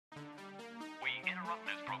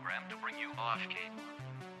program to bring you off cable.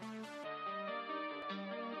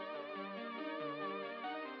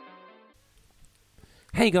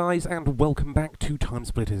 Hey guys, and welcome back to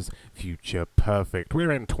TimeSplitters Future Perfect.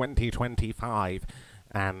 We're in 2025,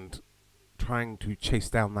 and trying to chase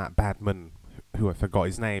down that badman, who I forgot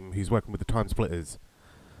his name, who's working with the TimeSplitters.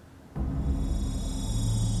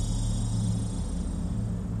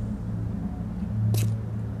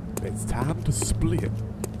 It's time to split.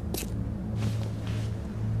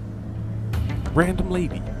 Random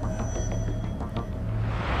lady.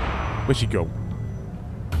 Where'd she go?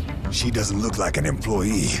 She doesn't look like an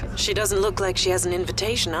employee. She doesn't look like she has an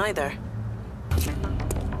invitation either.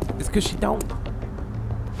 It's because she don't.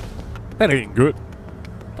 That ain't good.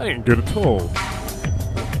 That ain't good at all.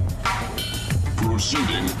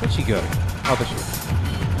 Proceeding. Where'd she go? Oh, there she is.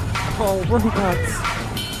 Oh,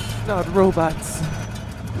 robots. Not robots.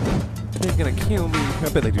 They're gonna kill me. I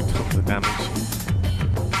bet they do tons of damage.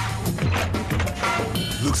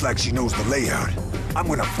 Looks like she knows the layout. I'm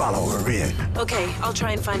gonna follow her in. Okay, I'll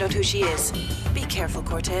try and find out who she is. Be careful,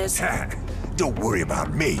 Cortez. Don't worry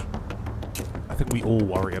about me. I think we all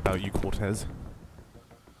worry about you, Cortez.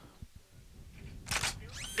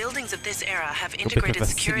 Buildings of this era have integrated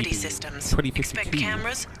security systems. 2052. Expect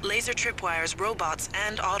cameras, laser tripwires, robots,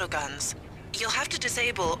 and autoguns. You'll have to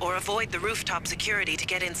disable or avoid the rooftop security to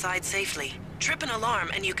get inside safely. Trip an alarm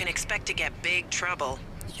and you can expect to get big trouble.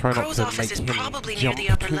 Try not Crow's to office make is him probably near jump the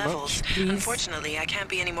upper too levels. much, please. Unfortunately, I can't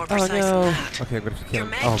be any more Oh precise no! than that. Okay, I'm gonna have to kill Your him.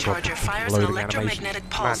 mag Oh god, charger fires an loading electromagnetic animation.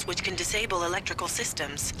 pulse Man. which can disable electrical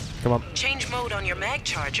systems. Come on. Change mode on your mag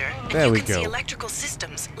charger, and There you we can go. see electrical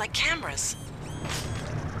systems, like cameras.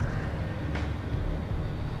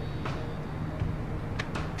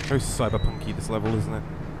 Very cyberpunky this level, isn't it?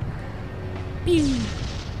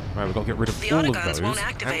 Right, we've got to get rid of The all of autoguns those. won't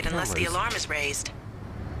activate and unless the cameras. alarm is raised.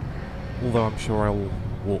 Although I'm sure I'll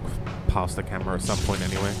walk past the camera at some point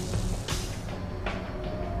anyway.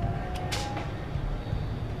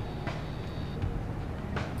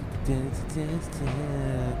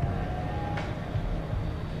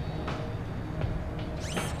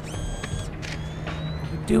 What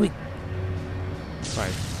are you doing?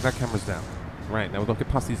 Right, that camera's down. Right, now we've got to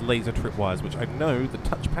get past these laser tripwires, which I know the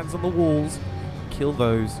touchpads on the walls kill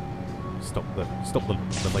those. Stop the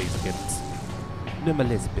laser bins. No more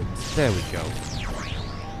laser bins. There we go.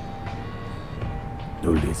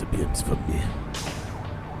 No laser bins for me.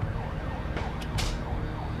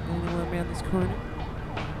 Anyone around this corner?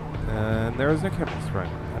 And there is no cameras. Right.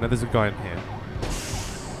 I know there's a guy in here.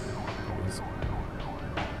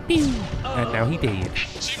 And now he dead.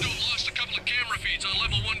 Seem to have lost a couple of camera feeds on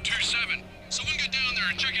level 127. Someone get down there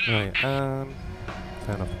and check it out. Right,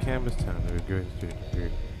 turn off the cameras, turn on the good.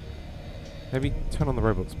 Maybe turn on the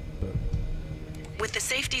robots, but With the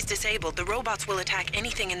safeties disabled, the robots will attack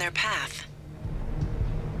anything in their path.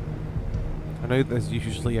 I know there's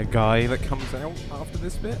usually a guy that comes out after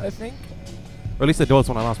this bit, I think. Or at least there was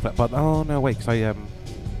when I last played, but oh no, wait, because I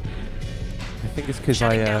think it's because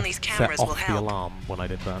Shutting I down these set cameras will off the help. alarm when I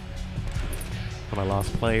did that. When I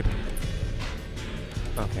last played.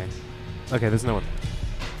 Okay. Okay, there's no one.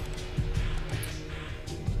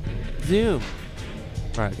 Zoom!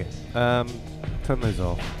 Right, okay. Turn those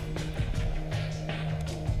off.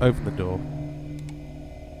 Open the door.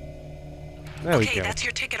 There we Okay, go. that's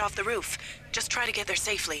your ticket off the roof. Just try to get there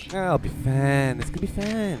safely. I'll be fine. It's gonna be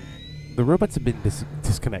fine. The robots have been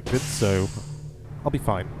disconnected, so I'll be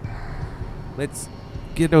fine. Let's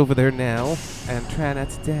get over there now and try not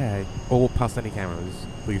to die. Or walk past any cameras.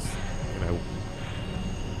 Please, you know,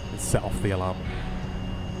 and set off the alarm.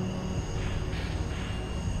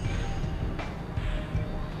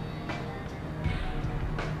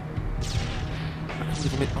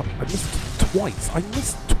 I missed twice. I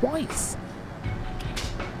missed twice.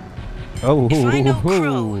 Oh, If I know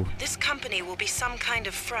Crow, this company will be some kind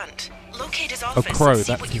of front. Locate his office Crow, and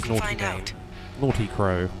see that's what you his can naughty find name. out. Naughty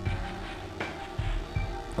Crow.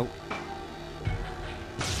 Oh.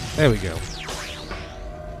 There we go.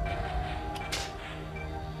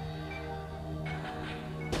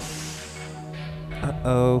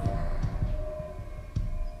 Uh-oh.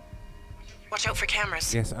 Watch out for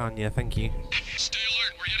cameras. Yes, Anya, thank you. Stay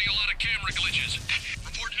alert, we're getting a lot of camera glitches.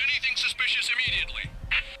 Report anything suspicious immediately.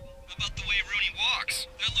 How about the way Rooney walks?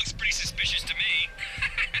 That looks pretty suspicious to me.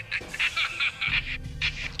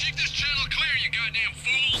 Keep this channel clear, you goddamn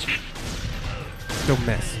fools! Don't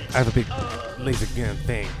mess. I have a big laser gun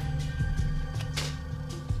thing.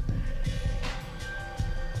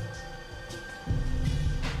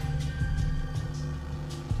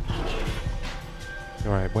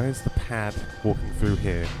 Alright, where's the pad walking through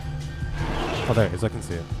here? Oh, there it is, I can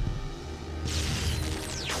see it.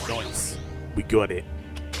 Nice. We got it.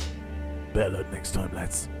 Better luck next time,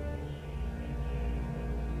 lads.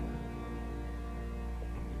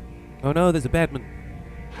 Oh no, there's a badman.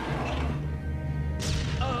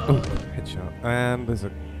 Oh, headshot. And there's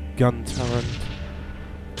a gun turret.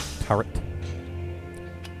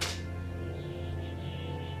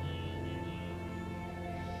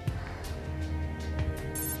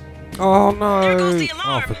 Oh no! There goes the Oh,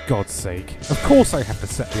 alarm. for God's sake. Of course I have to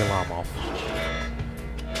set the alarm off.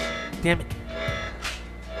 Damn it.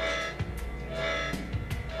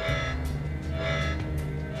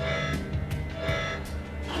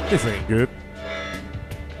 This ain't good.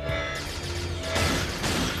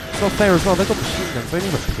 It's not fair as well, they've got machine guns, they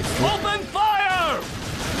need a pistol. Open fire!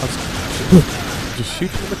 Just shoot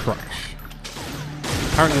him in the crotch.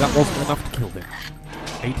 Apparently that wasn't enough to kill him.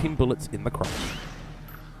 18 bullets in the crotch.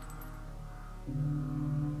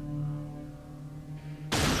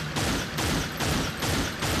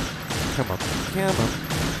 Come on, come on.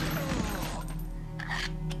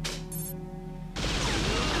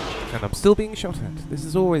 And I'm still being shot at. This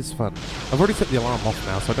is always fun. I've already set the alarm off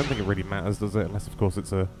now, so I don't think it really matters, does it? Unless, of course,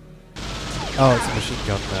 it's a... Oh, it's a machine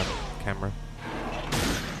gun camera.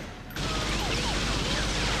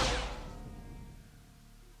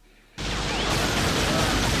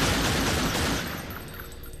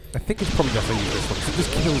 I think it's probably just I use this one, 'cause it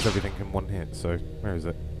just kills everything in one hit, so... Where is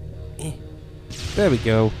it? There we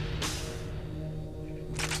go.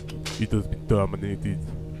 It has been terminated.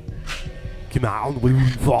 Come on, where are we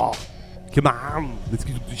for? Come on, let's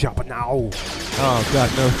get to the chopper now. Oh god,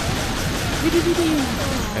 no.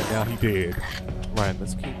 And now he did. Right,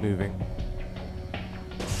 let's keep moving.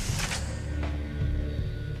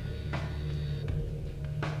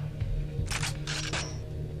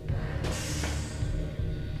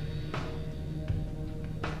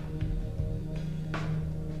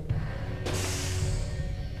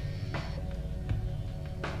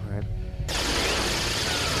 Right.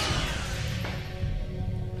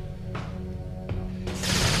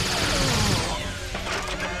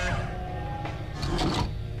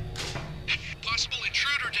 Possible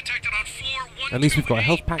intruder detected on floor 128. At least we've got a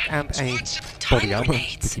health pack and a body armor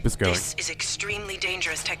to keep us going. This is extremely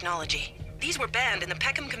dangerous technology. These were banned in the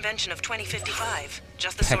Peckham Convention of 2055.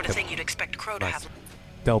 Just the sort of Peckham. thing you'd expect Crow to Nice. have.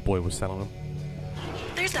 Del Boy was selling them.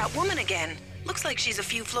 There's that woman again. Looks like she's a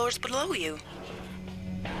few floors below you.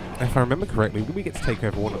 If I remember correctly, we get to take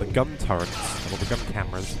over one of the gun turrets, or the gun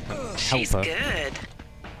cameras, and help She's her, good.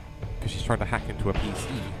 because she's trying to hack into a PC.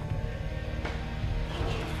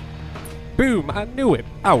 Boom! I knew it!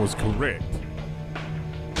 I was correct!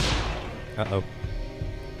 Uh-oh. Go,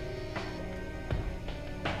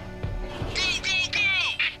 go, go!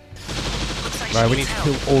 Looks like Right, she we needs need to help.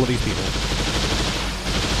 kill all of these people.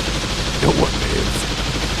 No one lives.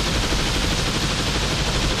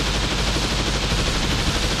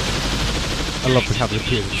 I love how the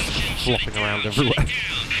kids flopping around everywhere.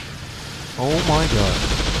 Oh my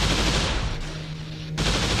god.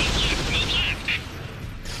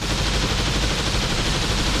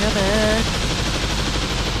 Come on.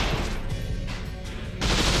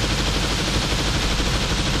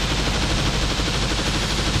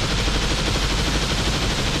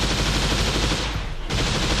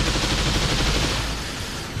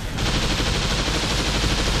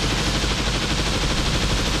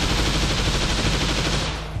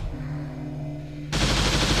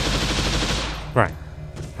 Right.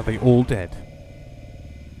 Are they all dead?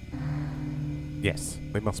 Yes,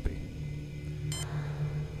 they must be.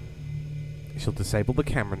 She'll disable the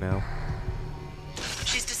camera now.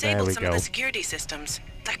 She's There disabled we some of go. the security systems.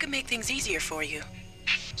 That could make things easier for you.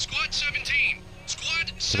 Squad 17!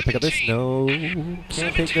 Squad 17! Can I pick up this? No,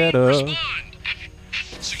 can't pick 17, that up. respond.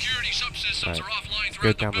 Security subsystems Right, are offline let's go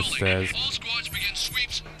throughout down the the building. stairs. All squads begin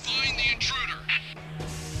sweeps. Find the intruder.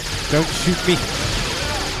 Don't shoot me!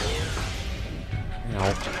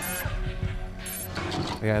 Ow.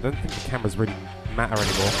 Yeah, I don't think the cameras really matter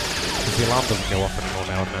anymore. Because the alarm doesn't go off anymore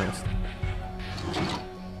now, I've noticed.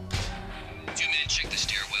 2 minutes, check the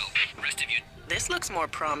stairwell. Rest of you. This looks more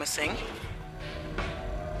promising.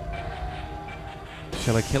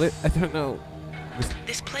 Shall I kill it? I don't know.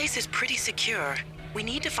 This place is pretty secure. We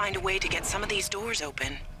need to find a way to get some of these doors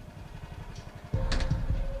open.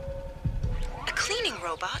 A cleaning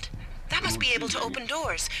robot? That must be able to open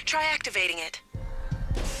doors. Try activating it.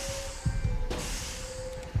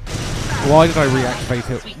 Why did I reactivate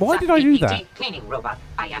it? Why did I do that? Cleaning robot.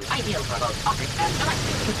 I am ideal for both office and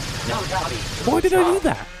domestic. No doggy. Why did I do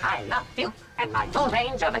that? I love filth, and my full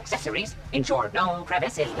range of accessories ensure no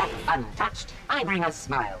crevice is left untouched. I bring a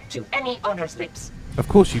smile to any owner's lips. Of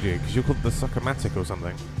course you do, because you're called the Succomatic or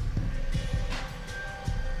something.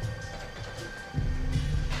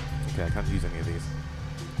 Okay, I can't use any of these.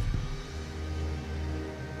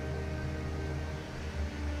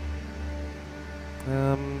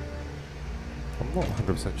 I'm not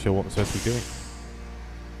 100% sure what I'm supposed to be doing.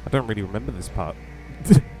 I don't really remember this part.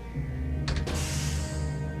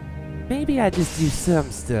 Maybe I just do some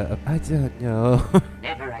stuff. I don't know.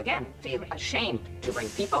 Never again feel ashamed to bring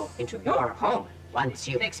people into your home. Once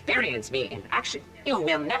you experience me in action, you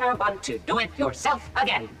will never want to do it yourself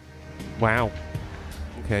again. Wow.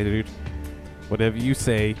 Okay, dude. Whatever you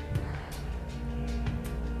say.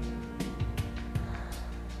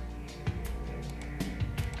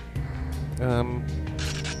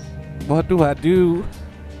 What do I do?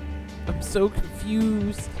 I'm so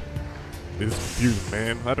confused. It's confusing,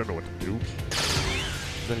 man. I don't know what to do.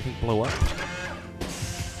 Does anything blow up?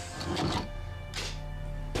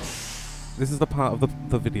 This is the part of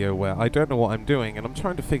the video where I don't know what I'm doing and I'm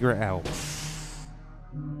trying to figure it out.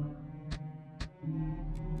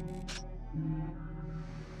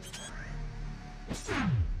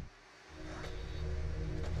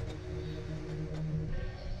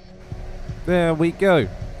 There we go.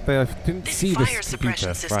 I didn't see fire this suppression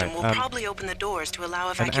computer. system will Right. probably open the doors to allow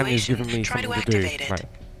And Annie's evacuation. given me Try to something to do. activate it. Right.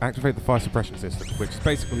 Activate the fire suppression system, which is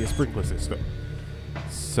basically a sprinkler system.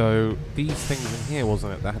 So these things in here,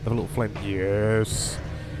 wasn't it? That had the little flame. Yes.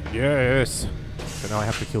 Yes. So now I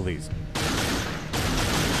have to kill these.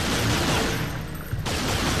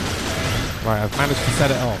 Right, I've managed to set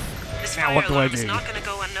it off. This Now fire what do I alarm is do? not going to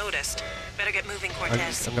go unnoticed. Better get moving,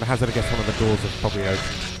 Cortez. I'm going to hazard a guess one of the doors have probably opened.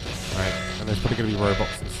 Right, and there's probably going to be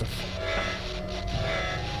robots and stuff.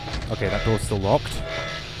 Okay, that door's still locked.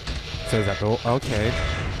 So is that door. Okay.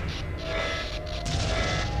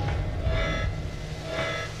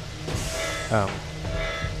 And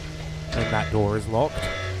that door is locked.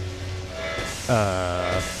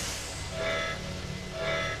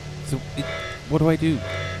 So, what do I do?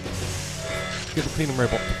 Get the cleaning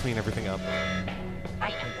robot to clean everything up. I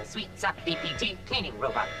am the Sweet Sap DPT cleaning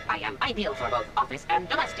robot. I am ideal for both office and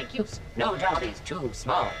domestic use. No job is too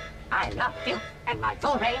small. I love filth, and my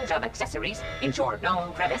full range of accessories ensure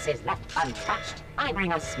no crevice is left untouched. I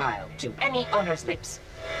bring a smile to any owner's lips.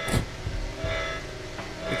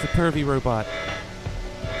 It's a pervy robot.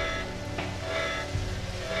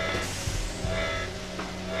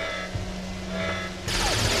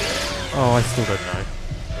 Oh, I still don't know.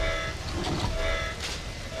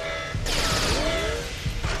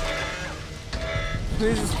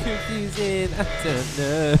 This is confusing. I don't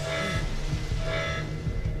know.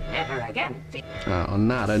 Never again. Oh,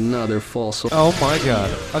 not another false. Oh my god.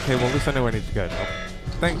 Okay, well at least I know where I need to go now.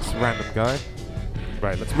 Thanks, random guy.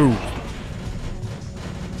 Right, let's move.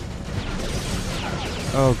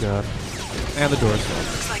 Oh god. And the door's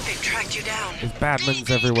locked. Looks like they've tracked you down. There's badmans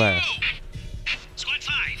everywhere. Squad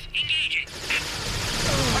 5, engage it.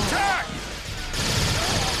 Attack!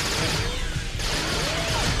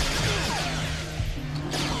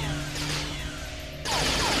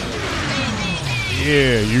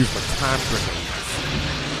 Yeah, use my time grenades.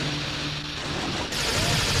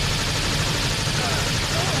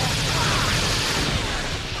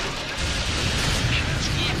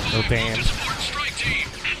 Oh damn.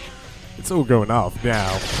 It's all going off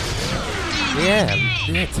now. Yeah,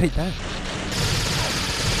 yeah, take that.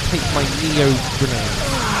 Take my Neo grenade.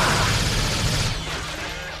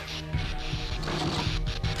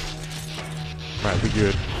 Right, we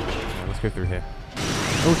good. Right, let's go through here.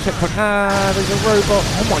 Oh, checkpoint. Ah, there's a robot.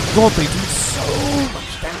 Oh my god, they do so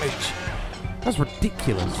much damage. That's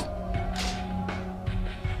ridiculous.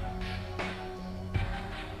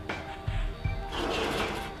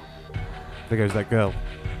 There goes that girl.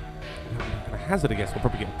 I'm gonna hazard a guess. We'll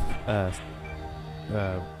probably get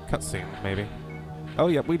cutscene, maybe. Oh,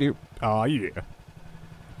 yeah, we do. Oh, yeah.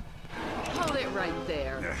 Hold it right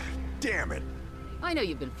there. Damn it. I know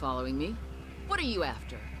you've been following me. What are you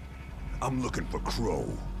after? I'm looking for Crow.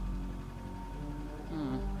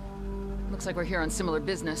 Looks like we're here on similar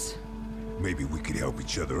business. Maybe we could help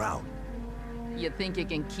each other out. You think you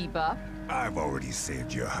can keep up? I've already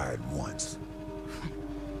saved your hide once.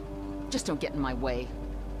 Just don't get in my way.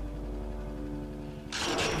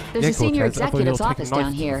 There's Yeah, a senior Cortez, I thought you were executive's taking office knife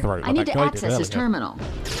down to the here. throat I like need that to guy did access his earlier. terminal.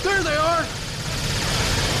 There they are!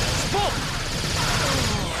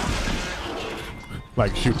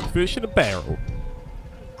 Like shooting fish in a barrel.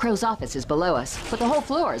 Crow's office is below us, but the whole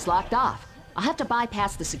floor is locked off. I'll have to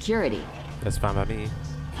bypass the security. That's fine by me.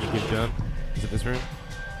 Can you get it done? Is it this room?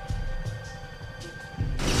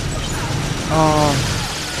 Oh.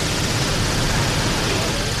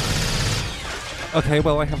 Okay,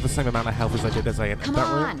 well I have the same amount of health as I did as I entered Come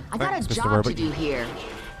that room. on, I got Thanks, a Mr. job Robot, to do you here.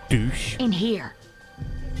 douche. In here.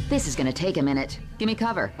 This is gonna take a minute. Give me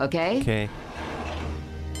cover, okay? Okay.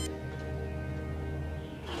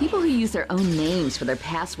 People who use their own names for their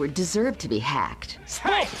password deserve to be hacked.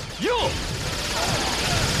 Hey, you!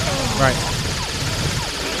 Right.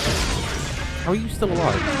 How are you still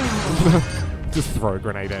alive? Just throw a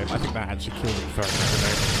grenade out. I think that actually killed him throwing a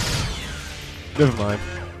grenade. Never mind.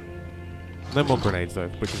 No more grenades though,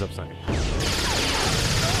 which is upsetting.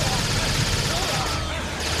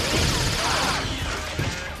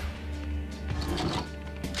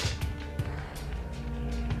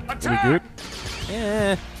 Are we good?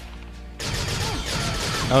 Yeah.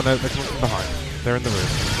 Oh no, they're coming from behind. They're in the room.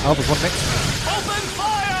 Oh, there's one next. Open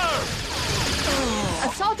fire!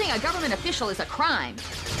 Assaulting a government official is a crime.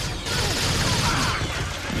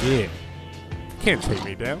 Yeah. Can't take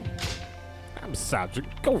me down. I'm Sergeant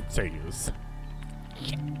Goldtails.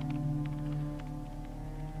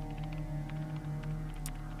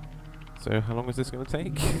 So, how long is this going to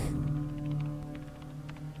take?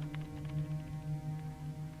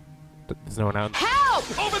 There's no one out. Help!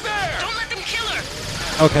 Over there! Don't let them kill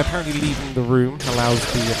her! Okay, apparently leaving the room allows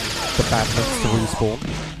the badmans to respawn.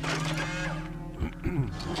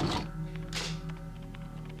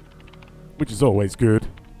 Which is always good.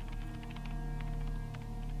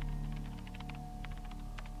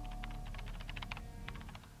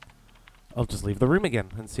 I'll just leave the room again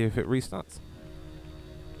and see if it restarts.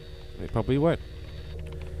 It probably won't.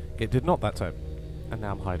 It did not that time. And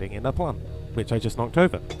now I'm hiding in a plum, which I just knocked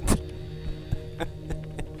over.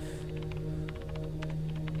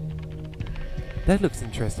 That looks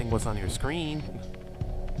interesting. What's on your screen?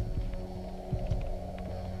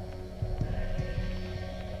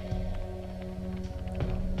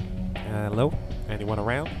 Hello? Anyone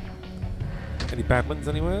around? Any badmans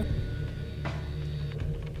anywhere?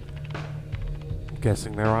 I'm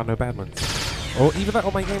guessing there are no badmans. Or either that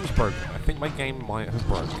or my game's broken. I think my game might have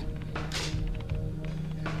broke.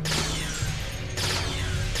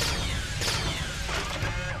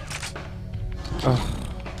 Ugh.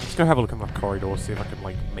 Let's go have a look in the corridor, see if I can,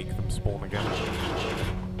 like, make them spawn again.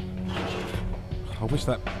 I wish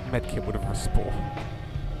that medkit would have respawned.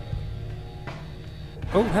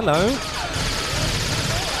 Oh, hello!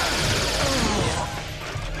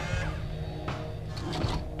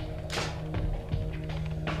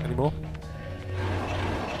 Any more?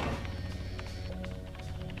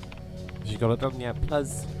 You got it done? Yeah,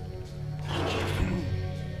 plus.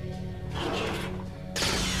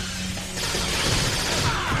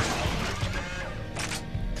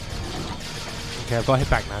 Okay, I've got to hit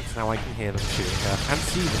back now, because now I can hear them shooting her, and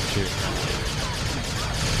see them shooting her.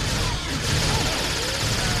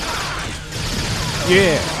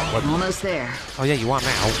 Yeah! I'm almost there. Oh yeah, you are now.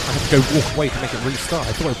 I have to go walk away to make it restart.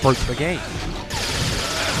 I thought I broke the game.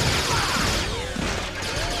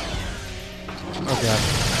 Okay.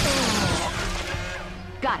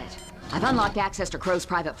 Got it. I've unlocked access to Crow's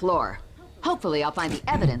private floor. Hopefully I'll find the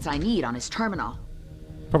evidence I need on his terminal.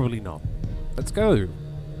 Probably not. Let's go.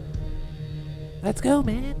 Let's go,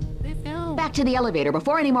 man. Let's go. Back to the elevator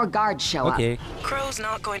before any more guards show up. Okay. Crow's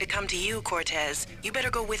not going to come to you, Cortez. You better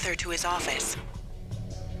go with her to his office.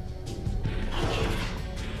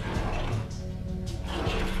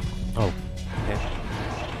 Oh, okay.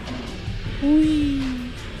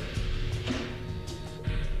 Whee!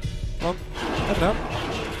 Come on, open up.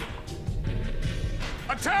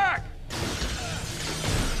 Attack!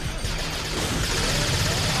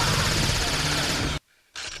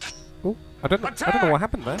 Oh, I don't know what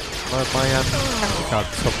happened there. My capture card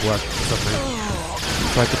stopped working for some reason.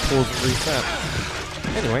 Tried to pause and reset.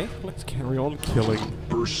 Anyway, let's carry on killing.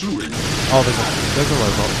 Pursuing. Oh, there's a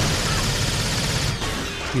robot.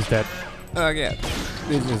 He's dead. Oh yeah,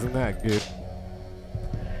 this isn't that good.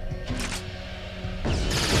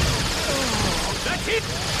 That's it!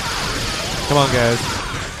 Come on, guys.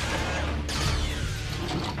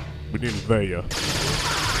 We need there.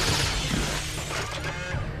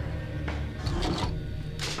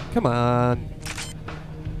 Come on.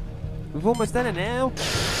 We've almost done it now.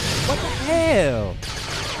 What the hell?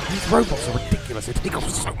 These robots are ridiculous. They take off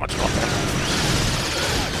so much longer.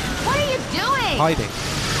 What are you doing? Hiding.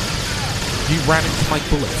 You ran into my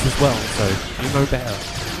bullets as well, so you know better.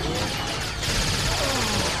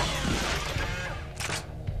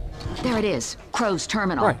 There it is. Crow's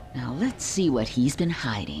terminal. Right. Now let's see what he's been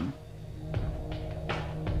hiding.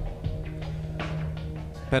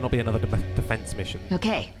 Better not be another defense mission.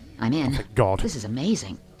 Okay, I'm in. Oh, thank God. This is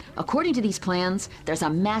amazing. According to these plans, there's a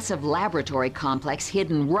massive laboratory complex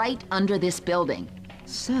hidden right under this building.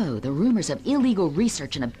 So, the rumors of illegal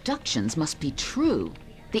research and abductions must be true.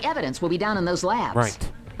 The evidence will be down in those labs.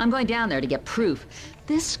 Right. I'm going down there to get proof.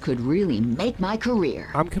 This could really make my career.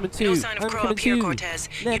 I'm coming too. No sign of Crow up here, Cortez.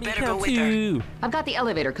 You better go with her. I've got the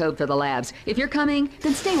elevator code for the labs. If you're coming,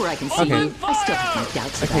 then stay where I can see Okay. you. I still have my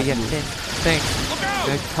doubts Okay, about yeah, you. thanks.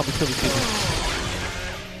 Help me kill these people.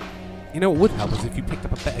 You know what would help is if you picked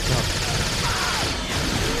up a better gun.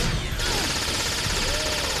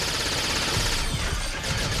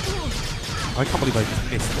 I can't believe I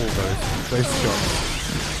just missed all those shots.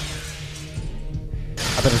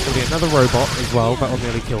 I bet there's going to be another robot as well that'll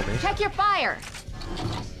nearly kill me. Check your fire!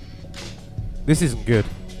 This isn't good,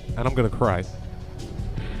 and I'm going to cry.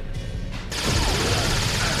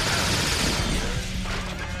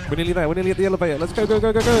 We're nearly there, we're nearly at the elevator. Let's go, go,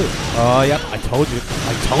 go, go, go. Oh, yep, I told you.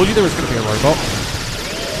 I told you there was going to be a robot.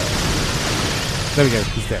 There we go,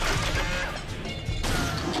 he's dead.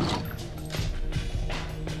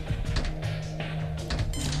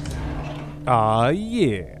 Ah,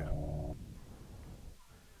 yeah.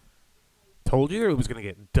 Told you it was going to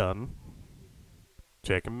get done.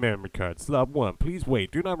 Checking memory card. Slot 1. Please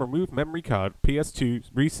wait. Do not remove memory card. PS2.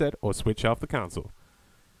 Reset or switch off the console.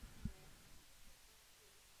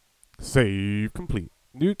 Save complete.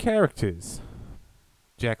 New characters.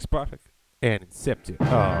 Jack Spartak and Incepted.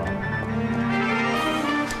 Oh.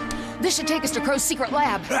 This should take us to Crow's secret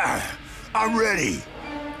lab. I'm ready.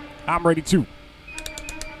 I'm ready too.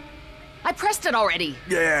 I pressed it already.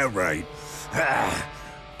 Yeah, right.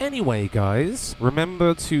 Anyway, guys,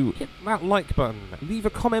 remember to hit that like button, leave a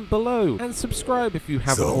comment below, and subscribe if you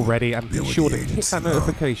haven't already, and be sure to hit that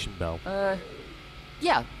notification bell.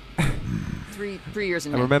 Yeah. three years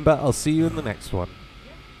in And May. remember, I'll see you in the next one.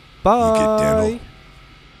 Bye! You get dental.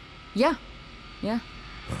 Yeah. Yeah.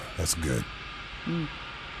 That's good.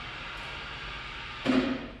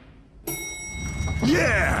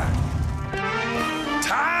 Yeah!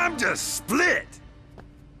 Time to split!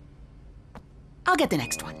 I'll get the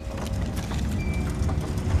next one.